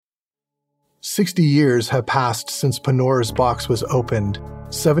60 years have passed since Pandora's box was opened.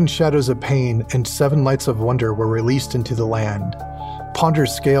 7 shadows of pain and 7 lights of wonder were released into the land.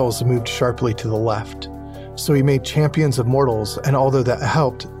 Ponder's scales moved sharply to the left. So he made champions of mortals, and although that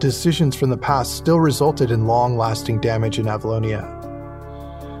helped, decisions from the past still resulted in long-lasting damage in Avalonia.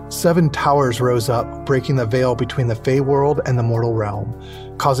 7 towers rose up, breaking the veil between the Fey world and the mortal realm,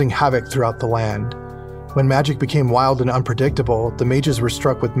 causing havoc throughout the land. When magic became wild and unpredictable, the mages were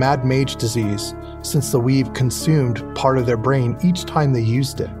struck with mad mage disease, since the weave consumed part of their brain each time they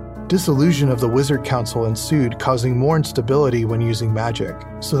used it. Disillusion of the Wizard Council ensued, causing more instability when using magic,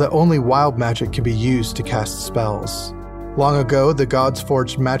 so that only wild magic can be used to cast spells. Long ago, the gods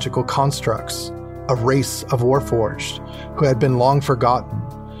forged magical constructs. A race of Warforged, who had been long forgotten,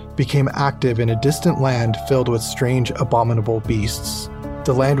 became active in a distant land filled with strange, abominable beasts.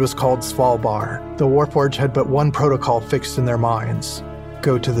 The land was called Svalbard. The Warforged had but one protocol fixed in their minds: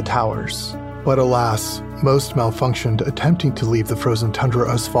 go to the towers. But alas, most malfunctioned, attempting to leave the frozen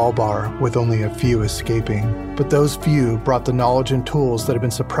tundra of Svalbard, with only a few escaping. But those few brought the knowledge and tools that had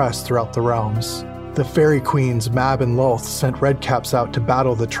been suppressed throughout the realms. The fairy queens Mab and Lolth sent redcaps out to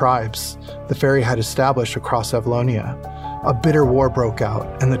battle the tribes the fairy had established across Avalonia. A bitter war broke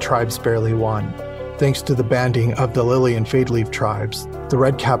out, and the tribes barely won. Thanks to the banding of the Lily and Fadeleaf tribes, the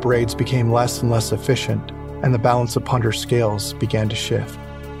redcap raids became less and less efficient, and the balance of Ponder's scales began to shift.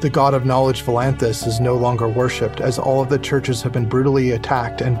 The god of knowledge Volanthus is no longer worshipped, as all of the churches have been brutally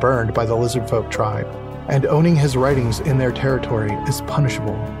attacked and burned by the Lizardfolk tribe, and owning his writings in their territory is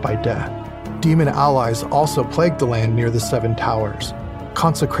punishable by death. Demon allies also plagued the land near the 7 towers,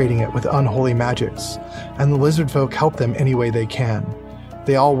 consecrating it with unholy magics, and the Lizardfolk help them any way they can.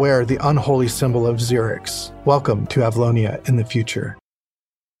 They all wear the unholy symbol of Xerix. Welcome to Avalonia in the future.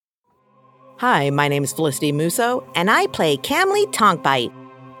 Hi, my name is Felicity Musso, and I play Camley Tonkbite.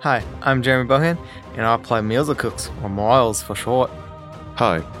 Hi, I'm Jeremy Bohan, and I play Mealsacooks, or Miles for short.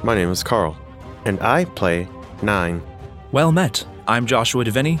 Hi, my name is Carl, and I play Nine. Well met. I'm Joshua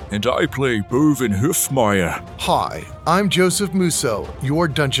Deviney, and I play Bovin Hoofmeyer. Hi, I'm Joseph Musso, your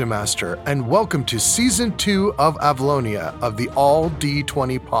Dungeon Master, and welcome to Season 2 of Avalonia of the All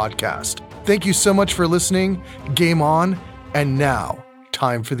D20 podcast. Thank you so much for listening. Game on, and now,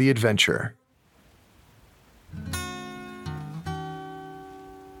 time for the adventure.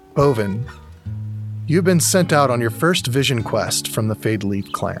 Bovin, you've been sent out on your first vision quest from the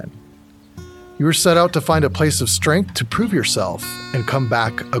Fadeleaf clan. You were set out to find a place of strength to prove yourself and come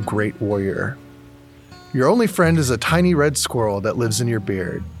back a great warrior. Your only friend is a tiny red squirrel that lives in your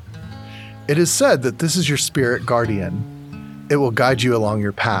beard. It is said that this is your spirit guardian. It will guide you along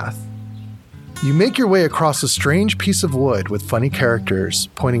your path. You make your way across a strange piece of wood with funny characters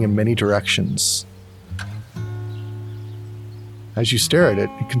pointing in many directions. As you stare at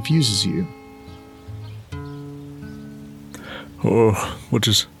it, it confuses you. Oh,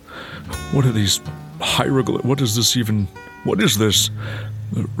 what are these hieroglyphs? What is this even? What is this?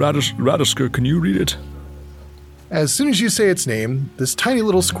 Radisker, can you read it? As soon as you say its name, this tiny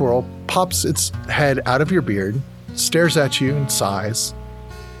little squirrel pops its head out of your beard, stares at you and sighs,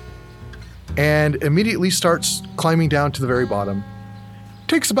 and immediately starts climbing down to the very bottom. It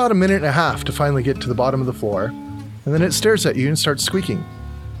takes about a minute and a half to finally get to the bottom of the floor, and then it stares at you and starts squeaking.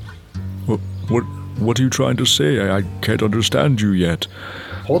 What are you trying to say? I can't understand you yet.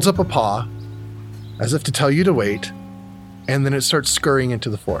 Holds up a paw, as if to tell you to wait, and then it starts scurrying into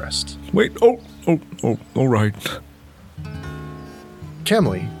the forest. Wait, oh, all right.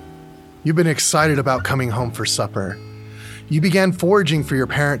 Camley, you've been excited about coming home for supper. You began foraging for your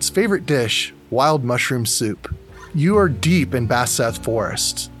parents' favorite dish, wild mushroom soup. You are deep in Basseth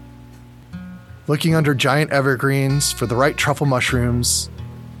Forest, looking under giant evergreens for the right truffle mushrooms,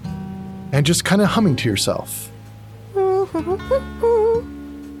 and just kind of humming to yourself.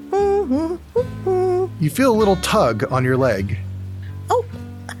 You feel a little tug on your leg. Oh,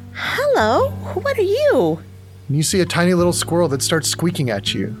 hello. What are you? And you see a tiny little squirrel that starts squeaking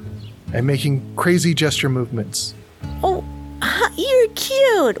at you and making crazy gesture movements. Oh, you're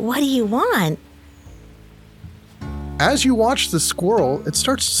cute. What do you want? As you watch the squirrel, it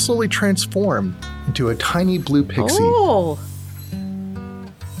starts to slowly transform into a tiny blue pixie. Oh.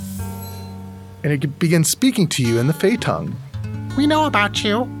 And it begins speaking to you in the Fey tongue. We know about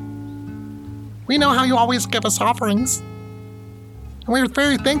you. We know how you always give us offerings. And we're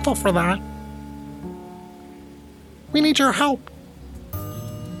very thankful for that. We need your help.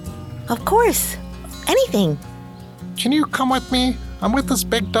 Of course. Anything. Can you come with me? I'm with this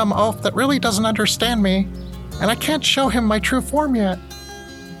big dumb oaf that really doesn't understand me, and I can't show him my true form yet.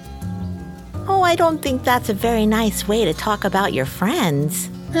 Oh, I don't think that's a very nice way to talk about your friends.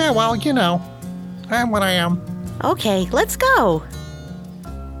 Yeah, well, you know, I am what I am. Okay, let's go.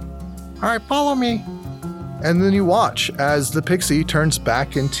 All right, follow me. And then you watch as the pixie turns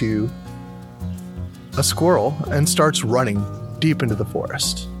back into a squirrel and starts running deep into the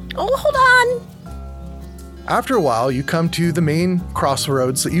forest. Oh, hold on. After a while, you come to the main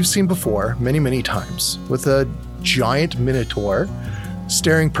crossroads that you've seen before many, many times, with a giant minotaur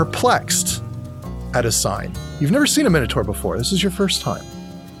staring perplexed at a sign. You've never seen a minotaur before. This is your first time.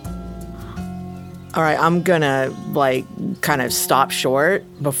 All right, I'm gonna, kind of stop short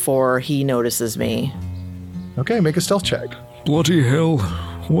before he notices me. Okay, make a stealth check. Bloody hell,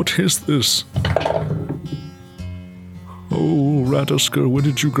 what is this? Oh, Ratasker, where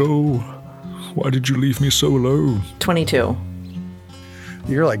did you go? Why did you leave me so low? 22.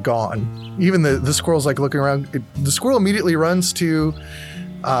 You're gone. Even the squirrel's looking around. The squirrel immediately runs to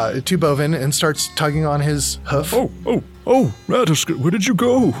Bovin and starts tugging on his hoof. Oh, Ratasker, where did you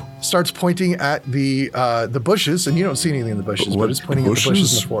go? Starts pointing at the bushes, and you don't see anything in the bushes, but it's pointing at the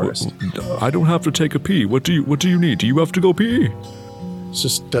bushes in the forest. I don't have to take a pee. What do you need? Do you have to go pee?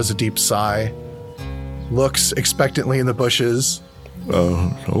 Just does a deep sigh, looks expectantly in the bushes.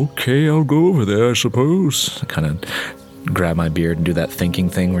 Okay, I'll go over there, I suppose. I kind of grab my beard and do that thinking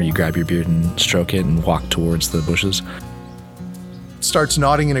thing where you grab your beard and stroke it and walk towards the bushes. Starts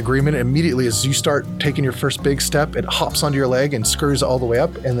nodding in agreement. Immediately, as you start taking your first big step, it hops onto your leg and scurries all the way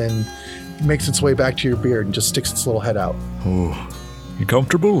up, and then makes its way back to your beard and just sticks its little head out. Oh, you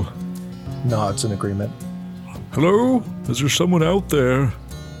comfortable? Nods in agreement. Hello? Is there someone out there?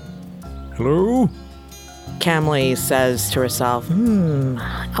 Hello? Camley says to herself,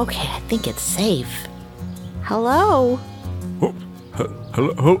 okay, I think it's safe. Hello? Oh,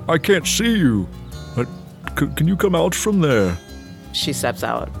 hello? I can't see you. Can you come out from there? She steps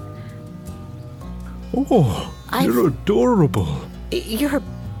out. Oh, you're adorable. You're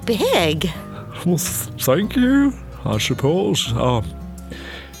big. Well, thank you, I suppose.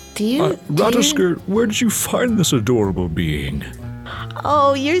 Do you... Ratasker, where did you find this adorable being?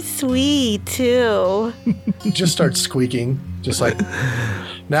 Oh, you're sweet, too. Just starts squeaking. Just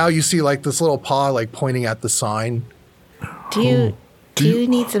now you see this little paw pointing at the sign. Do you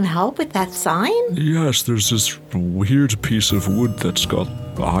need some help with that sign? Yes, there's this weird piece of wood that's got,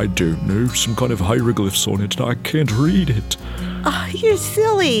 I don't know, some kind of hieroglyphs on it, and I can't read it. Oh, you're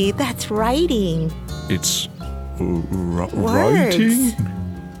silly. That's writing. It's writing?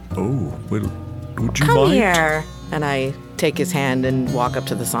 Oh, well, would you Come mind? here. And I take his hand and walk up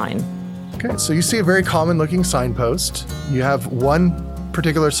to the sign. Okay, so you see a very common looking signpost. You have one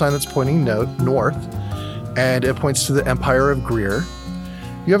particular sign that's pointing north, and it points to the Empire of Greer.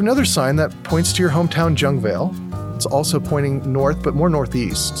 You have another sign that points to your hometown, Jungvale. It's also pointing north, but more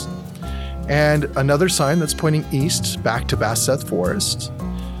northeast. And another sign that's pointing east, back to Baseth Forest.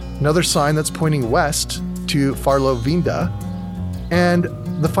 Another sign that's pointing west to Farlo Vinda. And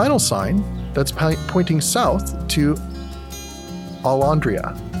the final sign that's pointing south to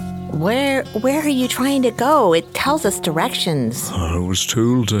Alandria. Where are you trying to go? It tells us directions. I was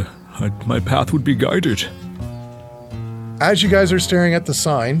told my path would be guided. As you guys are staring at the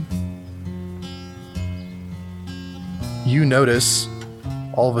sign, you notice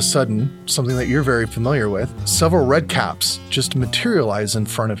all of a sudden something that you're very familiar with. Several red caps just materialize in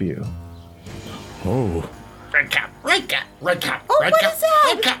front of you. Oh. Red cap, red cap, red cap. Oh, red what cap, is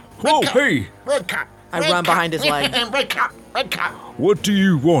that? Red cap, Whoa, red cap, hey! red cap. I red run cap. behind his leg. Red cap, red cap, What do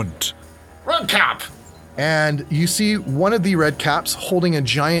you want? red cap. And you see one of the red caps holding a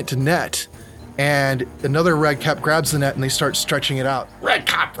giant net, and another red cap grabs the net and they start stretching it out. Red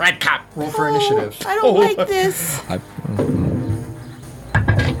cap, red cap. Roll for initiative. I don't like this.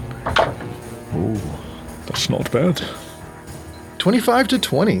 That's not bad. 25 to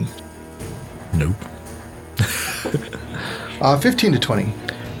 20. Nope. 15 to 20.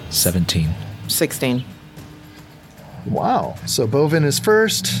 17. 16. Wow. So Bovin is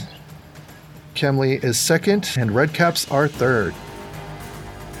first, Camley is second, and red caps are third.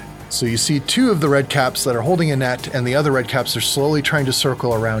 So you see two of the red caps that are holding a net, and the other red caps are slowly trying to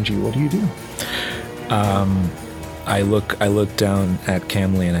circle around you. What do you do? I look down at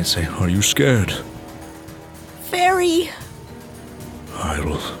Camley and I say, Are you scared? Very.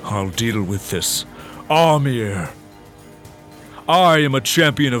 I'll deal with this. Amir. I am a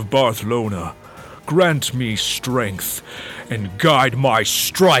champion of Barcelona. Grant me strength and guide my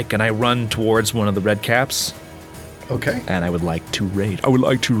strike. and I run towards one of the red caps Okay. and I would like to rage. I would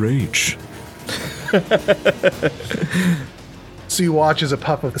like to rage. So you watch as a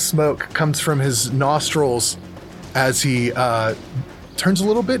puff of smoke comes from his nostrils as he turns a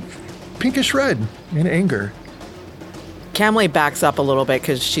little bit pinkish red in anger. Camley backs up a little bit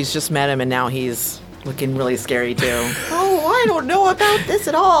because she's just met him and now he's looking really scary too. Oh, I don't know about this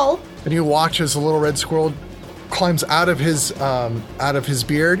at all. And you watch as the little red squirrel climbs out of his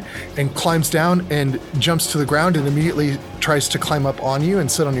beard and climbs down and jumps to the ground and immediately tries to climb up on you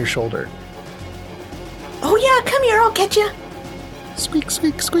and sit on your shoulder. Oh yeah, come here, I'll catch you. Squeak,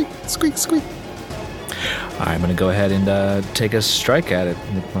 squeak, squeak, squeak, squeak. I'm going to go ahead and take a strike at it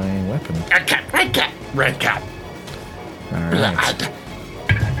with my weapon. Red cap. All right.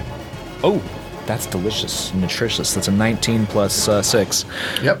 Oh, that's delicious, nutritious. That's a 19 plus 6.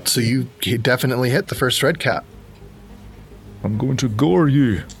 Yep, so you definitely hit the first red cap. I'm going to gore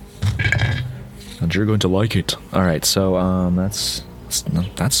you. And you're going to like it. All right, so that's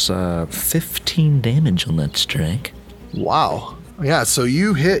 15 damage on that strike. Wow. Yeah, so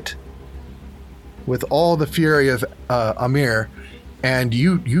you hit with all the fury of Amir, and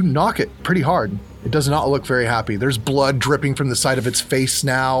you knock it pretty hard. It does not look very happy. There's blood dripping from the side of its face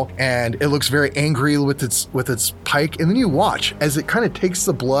now, and it looks very angry with its pike. And then you watch as it kind of takes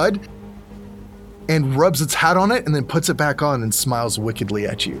the blood and rubs its hat on it and then puts it back on and smiles wickedly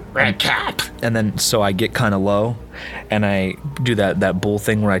at you. Red cap. And then so I get kind of low, and I do that bull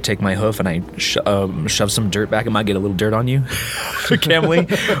thing where I take my hoof and I shove some dirt back. It might get a little dirt on you,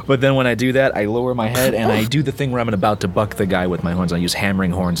 Camley. But then when I do that, I lower my head and I do the thing where I'm about to buck the guy with my horns. I use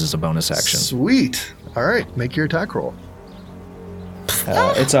hammering horns as a bonus action. Sweet. All right, make your attack roll.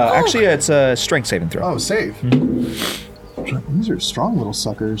 It's a strength saving throw. Oh, save. Mm-hmm. These are strong little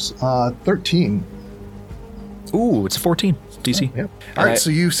suckers. 13. Ooh, it's a 14 DC. Yep. All right, so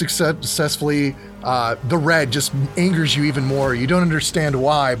you successfully, the red just angers you even more. You don't understand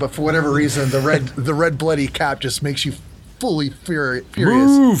why, but for whatever reason, the red bloody cap just makes you fully furious.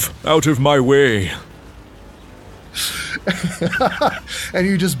 Move out of my way. And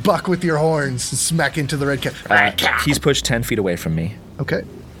you just buck with your horns and smack into the red cap. He's pushed 10 feet away from me. Okay.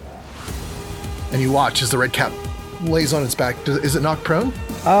 And you watch as the red cap lays on its back. Is it knocked prone?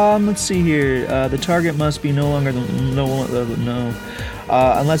 Let's see here. The target must be no longer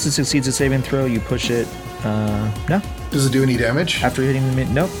unless it succeeds a saving throw. You push it. No. Does it do any damage? After hitting me,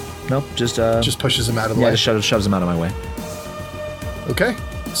 nope. Just pushes him out of the way. Yeah, just shoves him out of my way. Okay.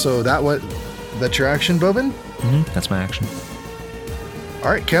 So that's your action, Bobin? Mm-hmm. That's my action.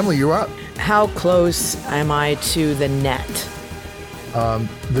 All right, Camley, you're up. How close am I to the net?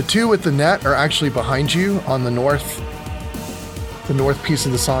 The two with the net are actually behind you on the north piece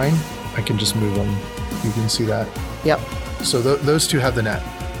of the sign. I can just move them. You can see that. Yep. So those two have the net.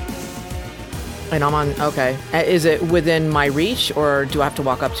 And I'm on, okay. Is it within my reach or do I have to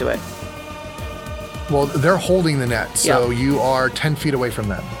walk up to it? Well, they're holding the net, so Yep. you are 10 feet away from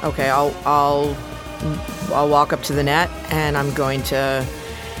them. Okay, I'll walk up to the net and I'm going to,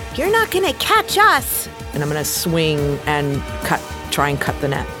 you're not going to catch us. And I'm going to swing and try and cut the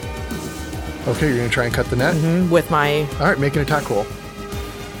net. Okay, you're going to try and cut the net? With my All right, make an attack roll.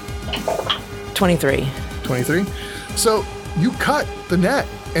 23. 23. So you cut the net,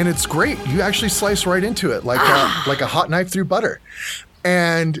 and it's great. You actually slice right into it like a hot knife through butter.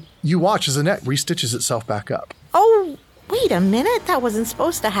 And you watch as the net restitches itself back up. Oh, wait a minute. That wasn't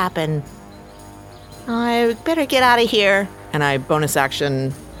supposed to happen. I better get out of here. And I bonus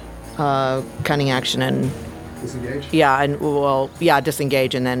action, cunning action, and Disengage?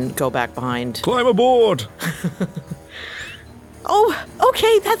 disengage and then go back behind. Climb aboard. Oh,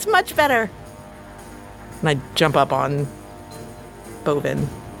 okay, that's much better. And I jump up on Bovin.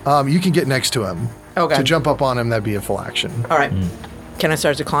 You can get next to him. Okay. To jump up on him, that'd be a full action. All right. Can I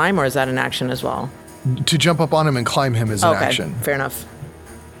start to climb, or is that an action as well? To jump up on him and climb him is an Okay, action. fair enough.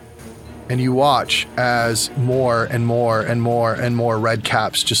 And you watch as more and more and more and more red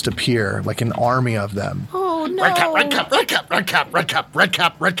caps just appear, like an army of them. Oh, no. Red cap, red cap, red cap, red cap, red cap, red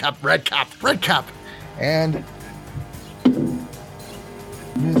cap, red cap, red cap, red cap. And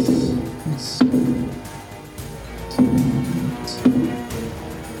miss.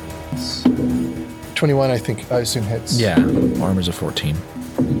 21, I assume hits. Yeah, armor's a 14.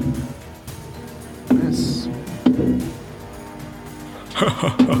 Miss.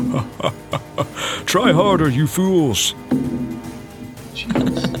 Try harder, you fools.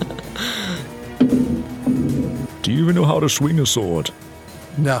 Do you even know how to swing a sword?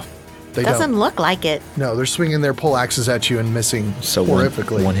 No, they Doesn't don't. look like it. No, they're swinging their pole axes at you and missing So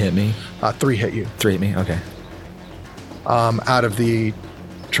horrifically. one hit me, 3 hit you 3 hit me. Okay. out of the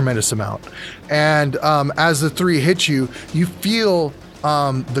tremendous amount. And as the 3 hit you, you feel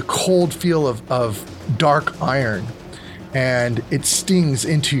the cold feel of dark iron, and it stings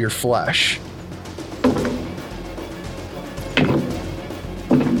into your flesh.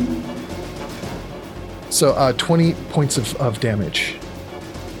 So 20 points of damage.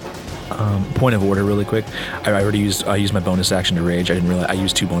 Point of order, really quick. I used my bonus action to rage. I didn't realize I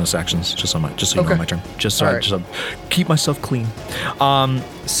used 2 bonus actions just so you know on my turn. Just so All I right. just keep myself clean.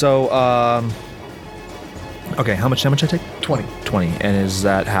 Okay, how much damage I take? 20. 20. And is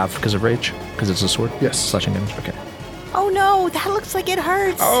that half because of rage? Because it's a sword? Yes. Slashing damage. Okay. Oh no, that looks like it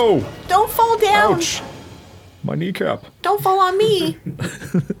hurts. Oh! Don't fall down. Ouch! My kneecap. Don't fall on me.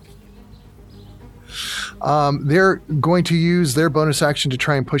 They're going to use their bonus action to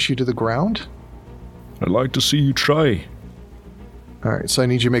try and push you to the ground. I'd like to see you try. All right, so I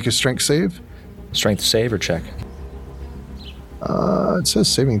need you to make a strength save. Strength save or check? It says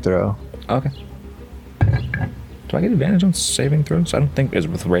saving throw. Okay. Do I get advantage on saving throws? I don't think is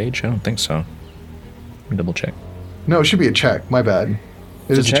with rage. I don't think so. Let me double check. No, it should be a check. My bad.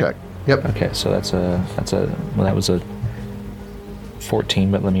 It is a check. Yep. Okay, so that was a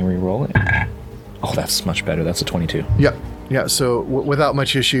 14, but let me re-roll it. Oh, that's much better. That's a 22. Yep. Yeah, so without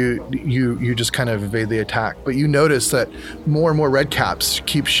much issue, you just kind of evade the attack. But you notice that more and more red caps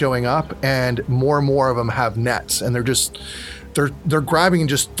keep showing up, and more of them have nets, and they're grabbing and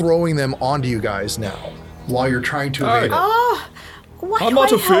just throwing them onto you guys now while you're trying to evade it. Oh, why I'm do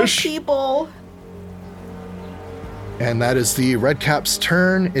not I a help fish. people? And that is the red cap's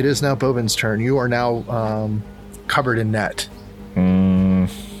turn. It is now Bovin's turn. You are now covered in net.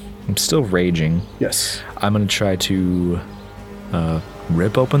 I'm still raging. Yes. I'm going to try to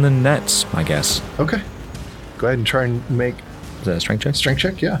rip open the nets, I guess. Okay. Go ahead and try and make Is that a strength check? strength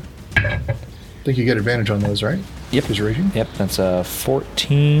check. Yeah. I think you get advantage on those, right? Yep. Because you're raging. Yep, that's a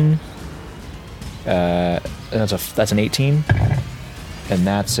 14. That's an 18. And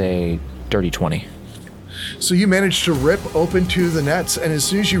that's a dirty 20. So you manage to rip open two of the nets, and as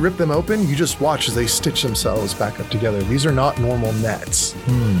soon as you rip them open, you just watch as they stitch themselves back up together. These are not normal nets.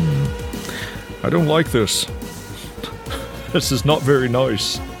 I don't like this. This is not very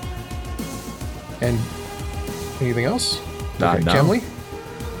nice. And anything else? No. Camley?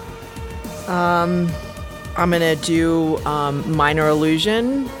 I'm gonna do minor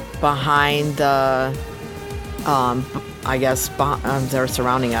illusion behind the, they're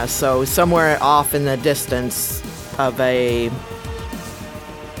surrounding us. So somewhere off in the distance of a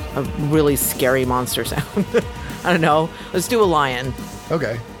really scary monster sound. I don't know. Let's do a lion.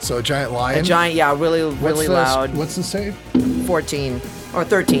 Okay, so a giant lion. A giant, yeah, really loud. What's the save? 14 or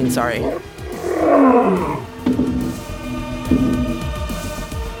 13, sorry.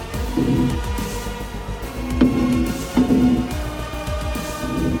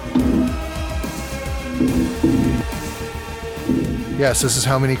 Yes, this is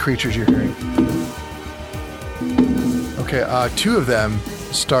how many creatures you're hearing. Okay, two of them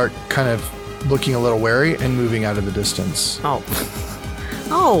start kind of looking a little wary and moving out of the distance. Oh.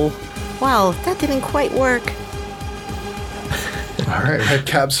 Oh, well, that didn't quite work. All right, red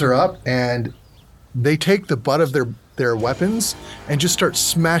caps are up, and they take the butt of their weapons and just start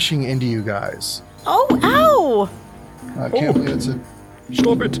smashing into you guys. Oh, ow! Can't believe it's a...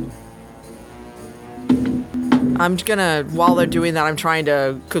 Stop it. I'm just gonna, while they're doing that, I'm trying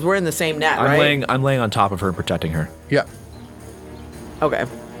to, because we're in the same net, right? I'm laying on top of her and protecting her. Yeah. Okay.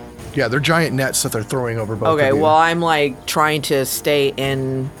 Yeah, they're giant nets that they're throwing over both Okay, of you. well, I'm like trying to stay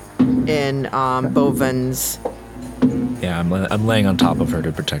in Bovin's. Yeah, I'm laying on top of her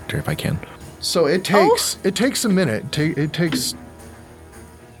to protect her if I can. So it takes a minute. It takes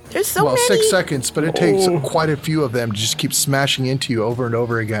There's so many. 6 seconds, but it takes quite a few of them to just keep smashing into you over and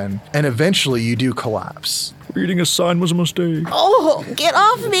over again. And eventually you do collapse. Reading a sign was a mistake. Oh, get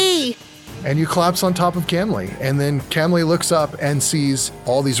off me! And you collapse on top of Camley. And then Camley looks up and sees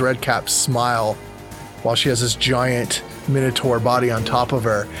all these red caps smile while she has this giant minotaur body on top of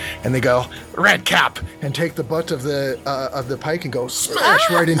her. And they go, "Red cap!" and take the butt of the pike and go smash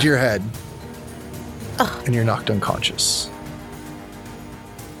right into your head. And you're knocked unconscious.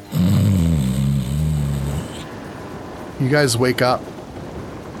 You guys wake up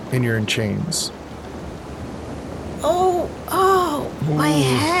and you're in chains. Oh, my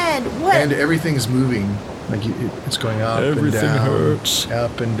head. What? And everything's moving. Like it's going up Everything and down. hurts.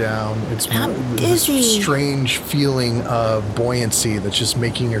 Up and down. It's I'm this dizzy. strange feeling of buoyancy that's just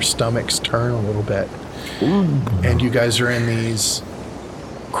making your stomachs turn a little bit. And you guys are in these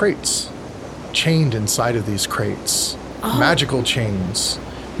crates, chained inside of these crates. Magical chains.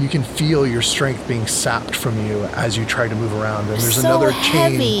 You can feel your strength being sapped from you as you try to move around. And there's So another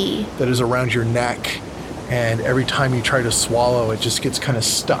heavy. chain that is around your neck. And every time you try to swallow, it just gets kind of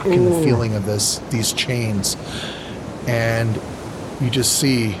stuck in the feeling of these chains. And you just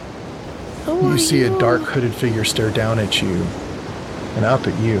see a dark hooded figure stare down at you and up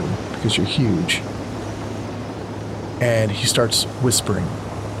at you because you're huge. and he starts whispering.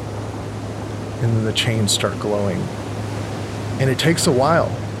 And then the chains start glowing. And it takes a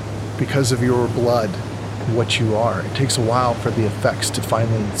while because of your blood, what you are. It takes a while for the effects to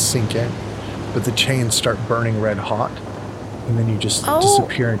finally sink in. But the chains start burning red hot, and then you just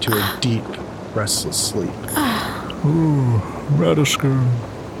disappear into a deep, restless sleep. Ooh, Radisker,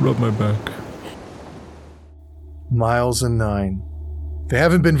 rub my back. Miles and 9. They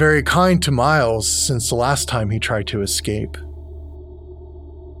haven't been very kind to Miles since the last time he tried to escape.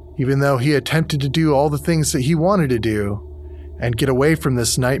 Even though he attempted to do all the things that he wanted to do and get away from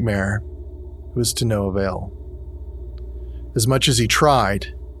this nightmare, it was to no avail. As much as he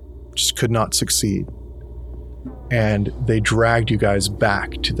tried, just could not succeed. And they dragged you guys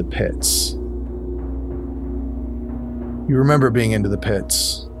back to the pits. You remember being into the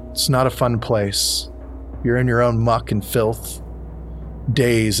pits. It's not a fun place. You're in your own muck and filth.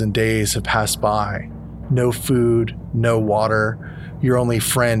 Days and days have passed by. No food, no water. Your only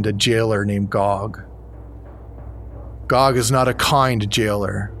friend, a jailer named Gog. Gog is not a kind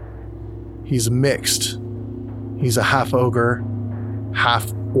jailer. He's mixed. He's a half ogre,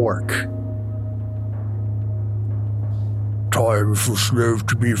 half orc. Time for slave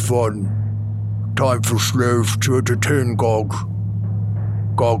to be fun. Time for slave to entertain Gog.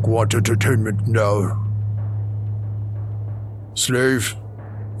 Gog wants entertainment now. Slave,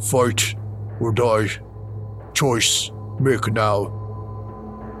 fight or die. Choice, make now.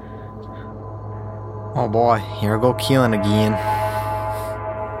 Oh boy, here I go killing again.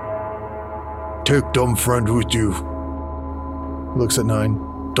 Take dumb friend with you. Looks at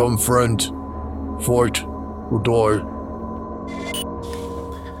 9. Dumb friend, fight or die.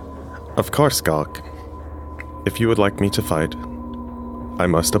 Of course, Gog. If you would like me to fight, I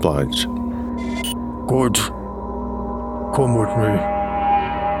must oblige. Good. Come with me.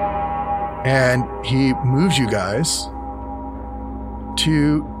 And he moves you guys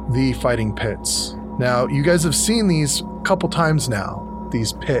to the fighting pits. Now, you guys have seen these a couple times now,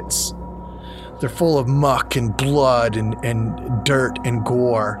 these pits. They're full of muck and blood and dirt and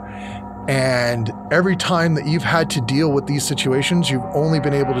gore. And every time that you've had to deal with these situations, you've only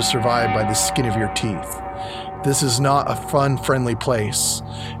been able to survive by the skin of your teeth. This is not a fun, friendly place.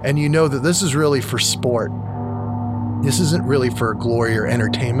 And you know that this is really for sport. This isn't really for glory or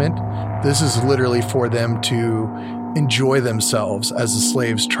entertainment. This is literally for them to enjoy themselves as the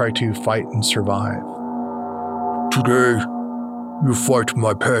slaves try to fight and survive. Today, you fight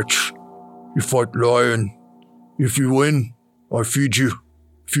my pets. You fight lion. If you win, I feed you.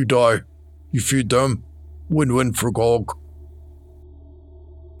 If you die, you feed them. Win-win for Gog.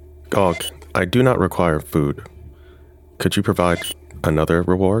 Gog, I do not require food. Could you provide another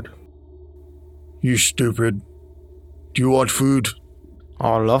reward? You stupid. Do you want food?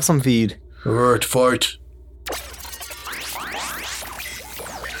 Oh, I love some feed. Alright, fight.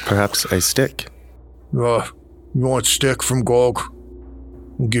 Perhaps a stick? You want stick from Gog?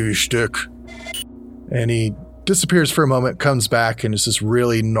 I'll give you stick. And he disappears for a moment, comes back, and it's this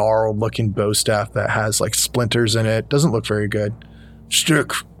really gnarled looking bow staff that has like splinters in it. Doesn't look very good.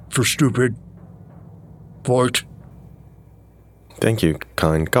 Stick for stupid. Fight. Thank you,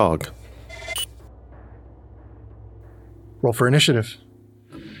 kind Gog. Roll for initiative.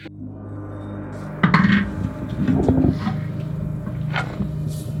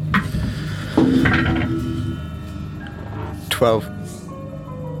 $12.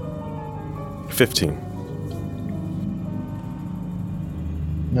 15.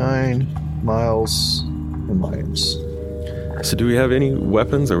 9, Miles, and Lions. So do we have any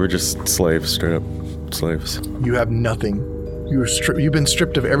weapons, or we're just slaves, straight up slaves? You have nothing. You've been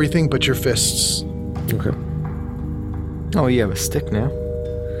stripped of everything but your fists. Okay. Oh, you have a stick now.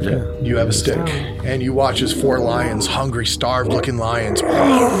 Yeah. You have a stick, and you watch as 4 lions, hungry, starved-looking lions,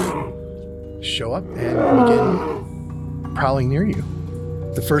 show up and begin prowling near you.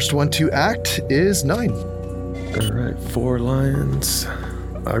 The first one to act is 9. Alright, 4 lions.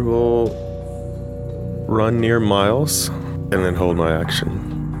 I will run near Miles and then hold my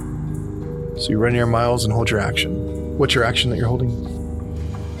action. So you run near Miles and hold your action. What's your action that you're holding?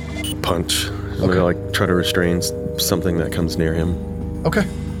 Punch. I'm gonna try to restrain something that comes near him. Okay.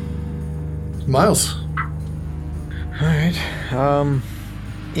 Miles. Alright,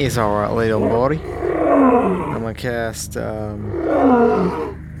 he's alright, little buddy. I'm gonna cast,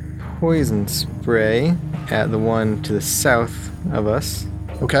 poison spray at the one to the south of us.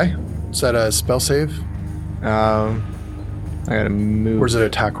 Okay. Is that a spell save? I gotta move. Or is it an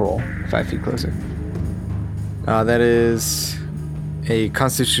attack roll? 5 feet closer. That is a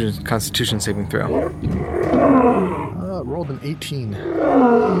Constitution saving throw. Rolled an 18.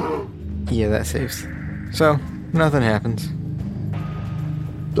 Yeah, that saves. So, Nothing happens.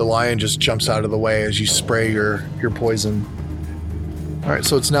 The lion just jumps out of the way as you spray your poison. All right,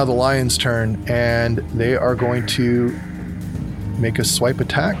 so it's now the lion's turn, and they are going to make a swipe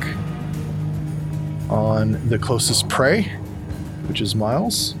attack on the closest prey, which is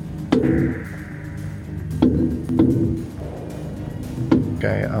Miles.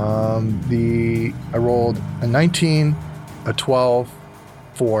 Okay, I rolled a 19, a 12,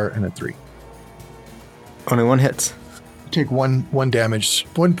 4, and a 3. Only one hits. Take one damage,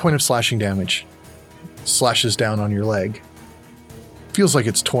 1 point of slashing damage. Slashes down on your leg. Feels like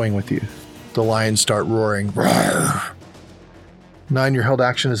it's toying with you. The lions start roaring. 9, your held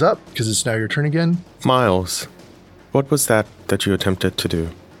action is up because it's now your turn again. Miles, what was that you attempted to do?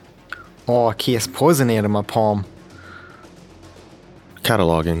 Oh, I cast poison out of my palm.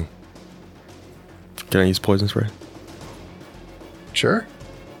 Cataloging. Can I use poison spray? Sure.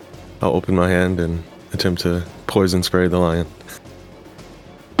 I'll open my hand and attempt to poison spray the lion.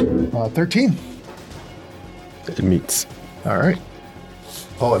 13. It meets. All right.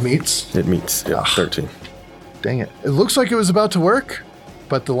 Oh, it meets? It meets. Yeah, 13. Dang it. It looks like it was about to work,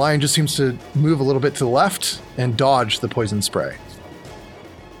 but the lion just seems to move a little bit to the left and dodge the poison spray.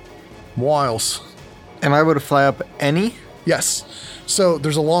 Miles. Am I able to fly up any? Yes. So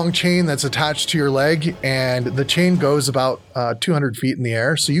there's a long chain that's attached to your leg, and the chain goes about 200 feet in the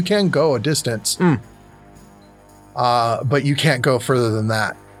air, so you can go a distance. But you can't go further than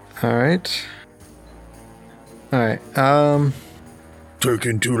that. All right.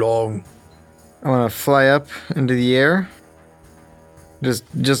 Taking too long. I want to fly up into the air.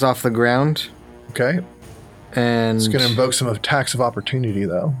 Just off the ground. Okay. And It's going to invoke some attacks of opportunity,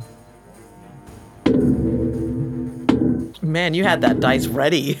 though. Man, you had that dice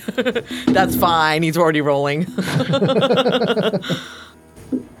ready. That's fine. He's already rolling.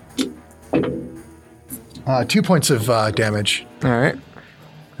 2 points of damage all right.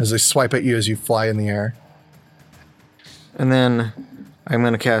 as they swipe at you as you fly in the air. And then I'm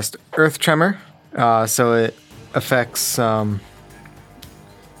going to cast Earth Tremor. So it affects the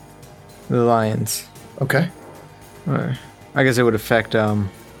lions. Okay. I guess it would affect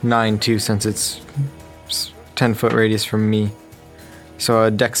 9 too, since it's 10-foot radius from me. So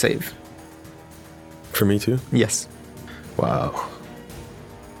a dex save. For me too? Yes. Wow.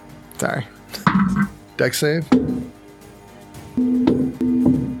 Sorry. Dex save.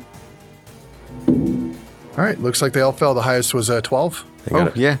 All right. Looks like they all fell. The highest was 12. I got Oh,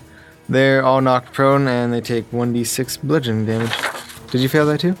 it. yeah. They're all knocked prone and they take 1d6 bludgeoning damage. Did you fail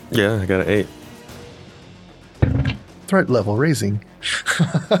that too? Yeah, I got an 8. Threat level raising.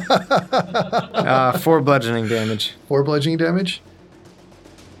 4 bludgeoning damage. 4 bludgeoning damage.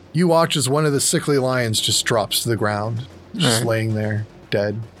 You watch as one of the sickly lions just drops to the ground, just laying there,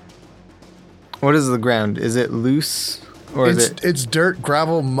 dead. What is the ground? Is it loose? Or is it... It's dirt,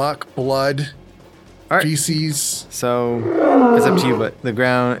 gravel, muck, blood, All right. feces. So, it's up to you, but the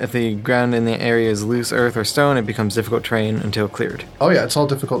ground, if the ground in the area is loose earth or stone, it becomes difficult terrain until cleared. Oh yeah, it's all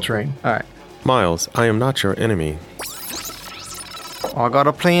difficult terrain. All right. Miles, I am not your enemy. I got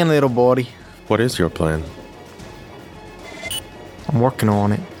a plan, little buddy. What is your plan? I'm working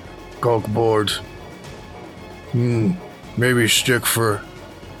on it. Gogboard. Maybe stick for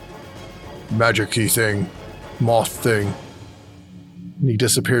magic-y thing. Moth thing. And he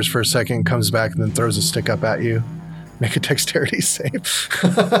disappears for a second, comes back, and then throws a stick up at you. Make a dexterity save.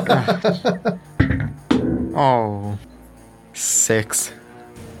 Oh. 6.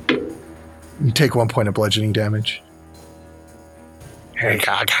 You take 1 point of bludgeoning damage. Hey,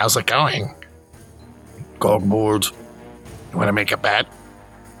 Gog, how's it going? Gogboard. You want to make a bet?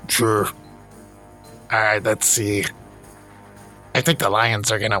 Sure. All right, let's see. I think the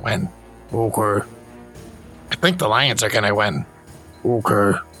Lions are going to win. Okay. I think the Lions are going to win.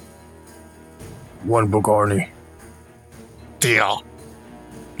 Okay. One Bogarni. Deal.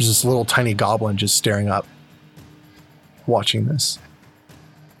 There's this little tiny goblin just staring up, watching this.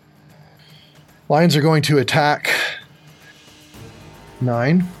 Lions are going to attack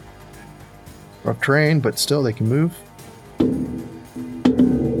 9. Rough terrain, but still they can move.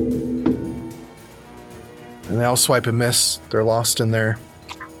 And they all swipe and miss. They're lost in there.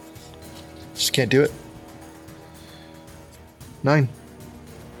 Just can't do it. 9.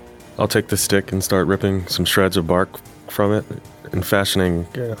 I'll take the stick and start ripping some shreds of bark from it and fashioning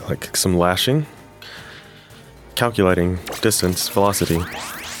like some lashing. Calculating distance, velocity,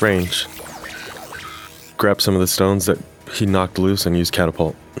 range. Grab some of the stones that he knocked loose and use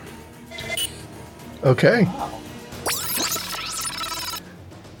catapult. Okay.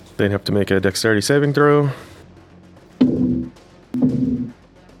 They'd have to make a dexterity saving throw.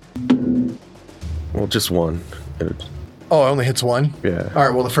 Well, just one. Oh, it only hits one? Yeah. All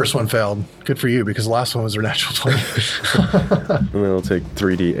right, well, the first one failed. Good for you, because the last one was a natural 20. And then it'll take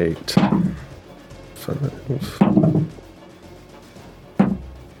 3d8. 5.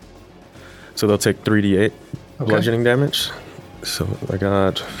 So they'll take 3d8 bludgeoning damage. So I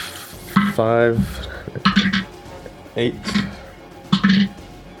got 5, 8,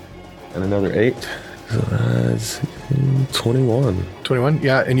 and another 8. So that's 21. 21?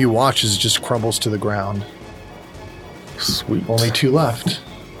 Yeah, and you watch as it just crumbles to the ground. Sweet. Only 2 left.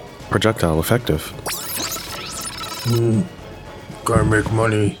 Projectile effective. Gotta make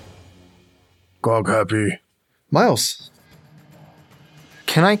money. Gog happy. Miles.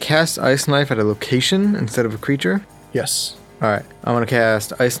 Can I cast Ice Knife at a location instead of a creature? Yes. All right, I'm gonna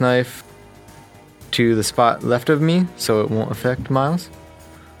cast Ice Knife to the spot left of me, so it won't affect Miles.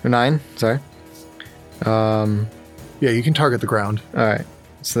 Or 9, sorry. Yeah, you can target the ground. All right.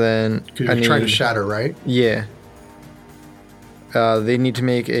 So then You're trying to shatter, right? Yeah. They need to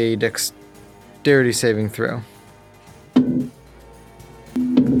make a dexterity saving throw.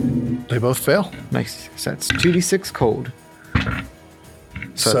 They both fail. Nice. So that's 2d6 cold.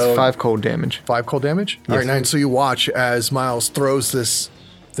 So So- that's 5 cold damage. 5 cold damage? All right, 9. So you watch as Miles throws this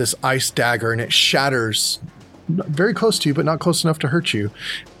ice dagger and it shatters very close to you, but not close enough to hurt you.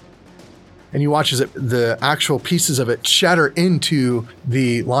 And you watch as the actual pieces of it shatter into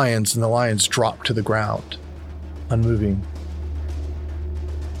the lions, and the lions drop to the ground, unmoving.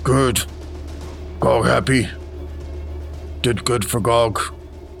 Good. Gog happy. Did good for Gog.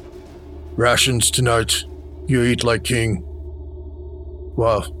 Rations tonight. You eat like king.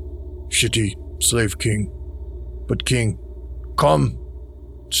 Well, shitty slave king. But king, come.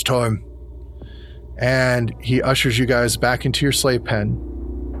 It's time. And he ushers you guys back into your slave pen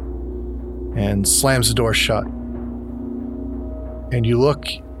and slams the door shut. And you look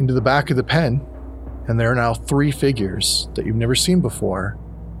into the back of the pen, and there are now 3 figures that you've never seen before,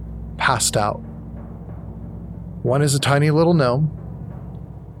 passed out. One is a tiny little gnome,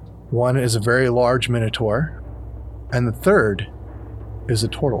 one is a very large minotaur, and the third is a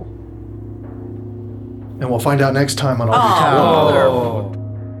turtle. And we'll find out next time on All Be Town.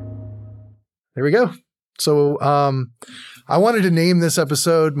 There we go. So I wanted to name this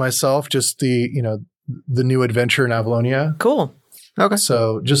episode myself just the new adventure in Avalonia. Cool. Okay.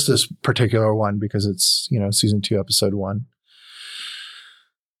 So just this particular one because it's, season 2, episode 1.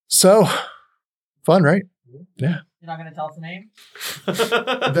 So fun, right? Yeah. You're not going to tell us the name?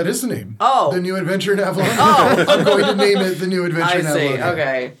 That is the name. Oh. The New Adventure in Avalonia. Oh. I'm going to name it The New Adventure in I see. Avalonia.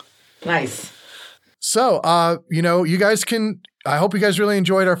 Okay. Nice. So, you guys I hope you guys really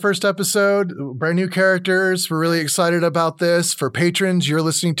enjoyed our first episode. Brand new characters. We're really excited about this. For patrons, you're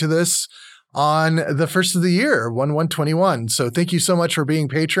listening to this on the first of the year, 1/1/21. So thank you so much for being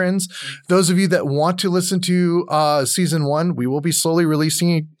patrons. Those of you that want to listen to season 1, we will be slowly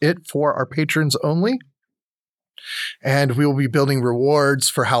releasing it for our patrons only. And we will be building rewards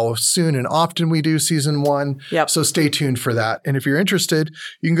for how soon and often we do season 1. Yep. So stay tuned for that. And if you're interested,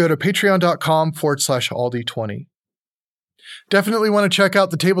 you can go to patreon.com/Aldi20. Definitely want to check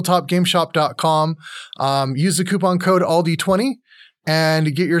out the tabletopgameshop.com. Use the coupon code Aldi20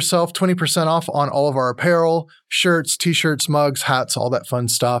 and get yourself 20% off on all of our apparel, shirts, t-shirts, mugs, hats, all that fun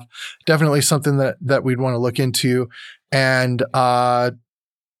stuff. Definitely something that we'd want to look into. And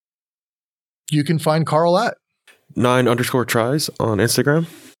you can find Carl at 9_tries on Instagram.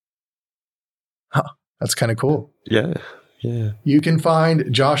 That's kind of cool. Yeah. You can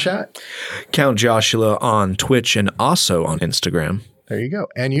find Josh at Count Joshua on Twitch and also on Instagram. there you go.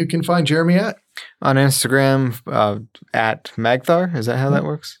 And you can find Jeremy at On Instagram, at Magthar. Is that how that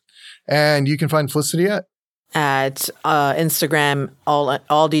works? and you can find Felicity at Instagram,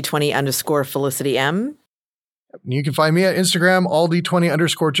 Aldi20_Felicity M. You can find me at Instagram,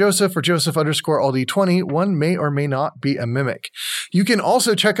 Aldi20_Joseph or Joseph_Aldi20. One may or may not be a mimic. You can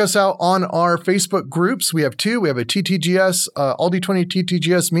also check us out on our Facebook groups. We have 2. We have a TTGS, Aldi20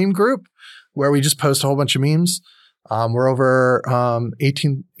 TTGS meme group where we just post a whole bunch of memes. We're over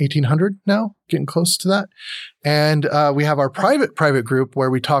 1,800 now, getting close to that. And we have our private group where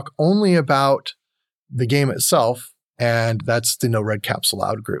we talk only about the game itself. And that's the No Red Caps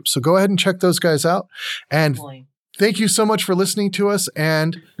Allowed group. So go ahead and check those guys out. And thank you so much for listening to us.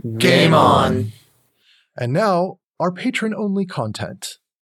 And Game on. And now, our patron-only content.